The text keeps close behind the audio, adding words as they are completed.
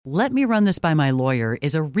"Let me run this by my lawyer"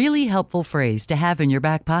 is a really helpful phrase to have in your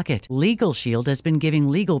back pocket. Legal Shield has been giving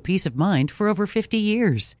legal peace of mind for over 50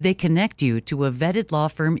 years. They connect you to a vetted law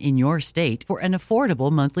firm in your state for an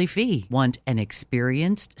affordable monthly fee. Want an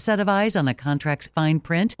experienced set of eyes on a contract's fine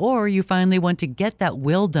print? Or you finally want to get that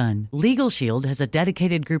will done? Legal Shield has a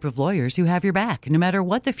dedicated group of lawyers who have your back, no matter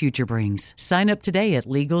what the future brings. Sign up today at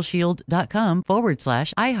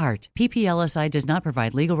LegalShield.com/iHeart. PPLSI does not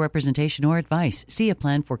provide legal representation or advice. See a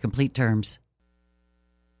plan for complete terms.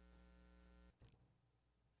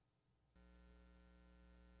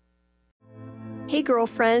 Hey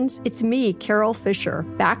girlfriends, it's me, Carol Fisher,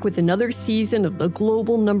 back with another season of the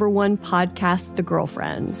global #1 podcast, The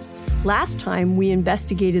Girlfriends. Last time, we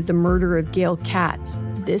investigated the murder of Gail Katz.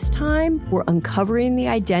 This time, we're uncovering the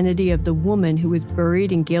identity of the woman who was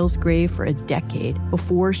buried in Gail's grave for a decade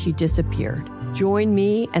before she disappeared. Join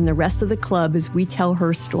me and the rest of the club as we tell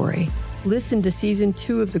her story. Listen to Season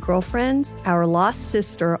 2 of The Girlfriends, Our Lost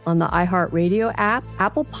Sister on the iHeartRadio app,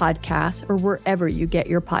 Apple Podcasts, or wherever you get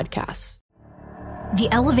your podcasts.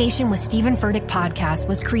 The Elevation with Stephen Furtick podcast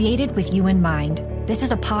was created with you in mind. This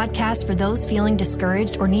is a podcast for those feeling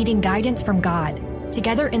discouraged or needing guidance from God.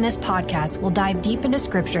 Together in this podcast, we'll dive deep into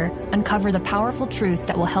Scripture, uncover the powerful truths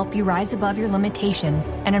that will help you rise above your limitations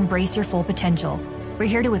and embrace your full potential. We're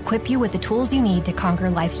here to equip you with the tools you need to conquer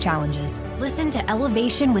life's challenges. Listen to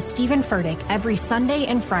Elevation with Stephen Furtick every Sunday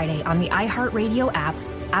and Friday on the iHeartRadio app,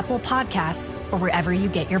 Apple Podcasts, or wherever you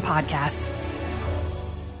get your podcasts.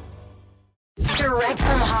 Direct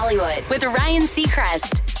from Hollywood with Ryan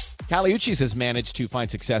Seacrest. Uchis has managed to find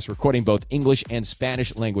success recording both English and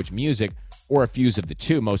Spanish language music, or a fuse of the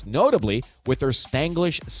two, most notably with her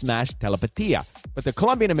Spanglish smash Telepatia. But the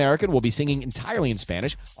Colombian-American will be singing entirely in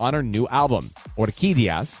Spanish on her new album,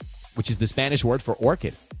 Orquídeas, which is the Spanish word for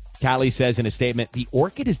orchid. Cali says in a statement, "The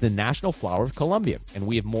orchid is the national flower of Colombia, and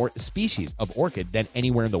we have more species of orchid than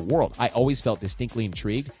anywhere in the world. I always felt distinctly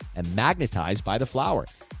intrigued and magnetized by the flower.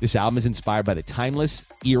 This album is inspired by the timeless,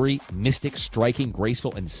 eerie, mystic, striking,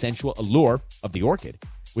 graceful, and sensual allure of the orchid.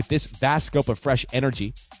 With this vast scope of fresh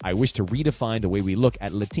energy, I wish to redefine the way we look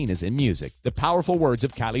at Latinas in music." The powerful words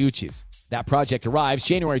of Uchis. That project arrives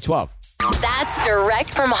January 12th. That's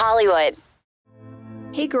direct from Hollywood.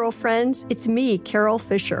 Hey girlfriends, it's me, Carol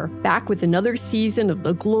Fisher, back with another season of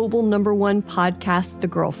the global #1 podcast, The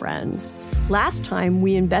Girlfriends. Last time,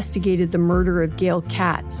 we investigated the murder of Gail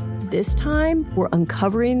Katz. This time, we're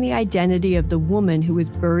uncovering the identity of the woman who was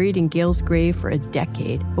buried in Gail's grave for a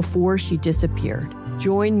decade before she disappeared.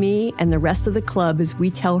 Join me and the rest of the club as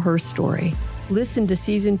we tell her story. Listen to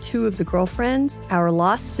Season 2 of The Girlfriends, Our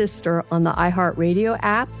Lost Sister on the iHeartRadio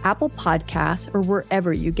app, Apple Podcasts, or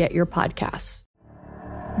wherever you get your podcasts.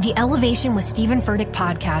 The Elevation with Stephen Furtick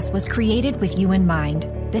podcast was created with you in mind.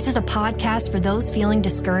 This is a podcast for those feeling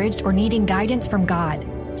discouraged or needing guidance from God.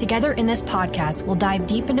 Together in this podcast, we'll dive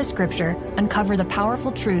deep into Scripture, uncover the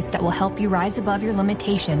powerful truths that will help you rise above your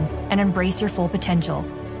limitations and embrace your full potential.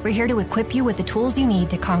 We're here to equip you with the tools you need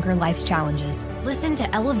to conquer life's challenges. Listen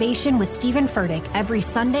to Elevation with Stephen Furtick every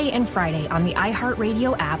Sunday and Friday on the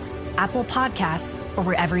iHeartRadio app, Apple Podcasts, or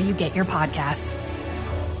wherever you get your podcasts.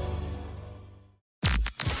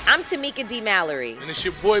 I'm Tamika D. Mallory. And it's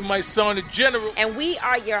your boy, my son, the General. And we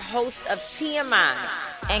are your hosts of TMI.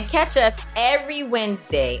 And catch us every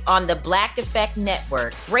Wednesday on the Black Effect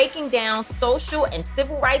Network, breaking down social and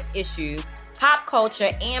civil rights issues, pop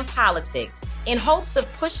culture, and politics, in hopes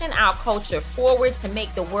of pushing our culture forward to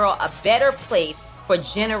make the world a better place for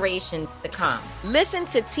generations to come. Listen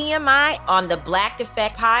to TMI on the Black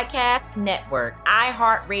Effect Podcast Network,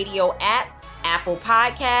 iHeartRadio app, Apple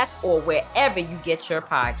Podcasts, or wherever you get your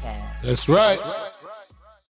podcasts. That's right.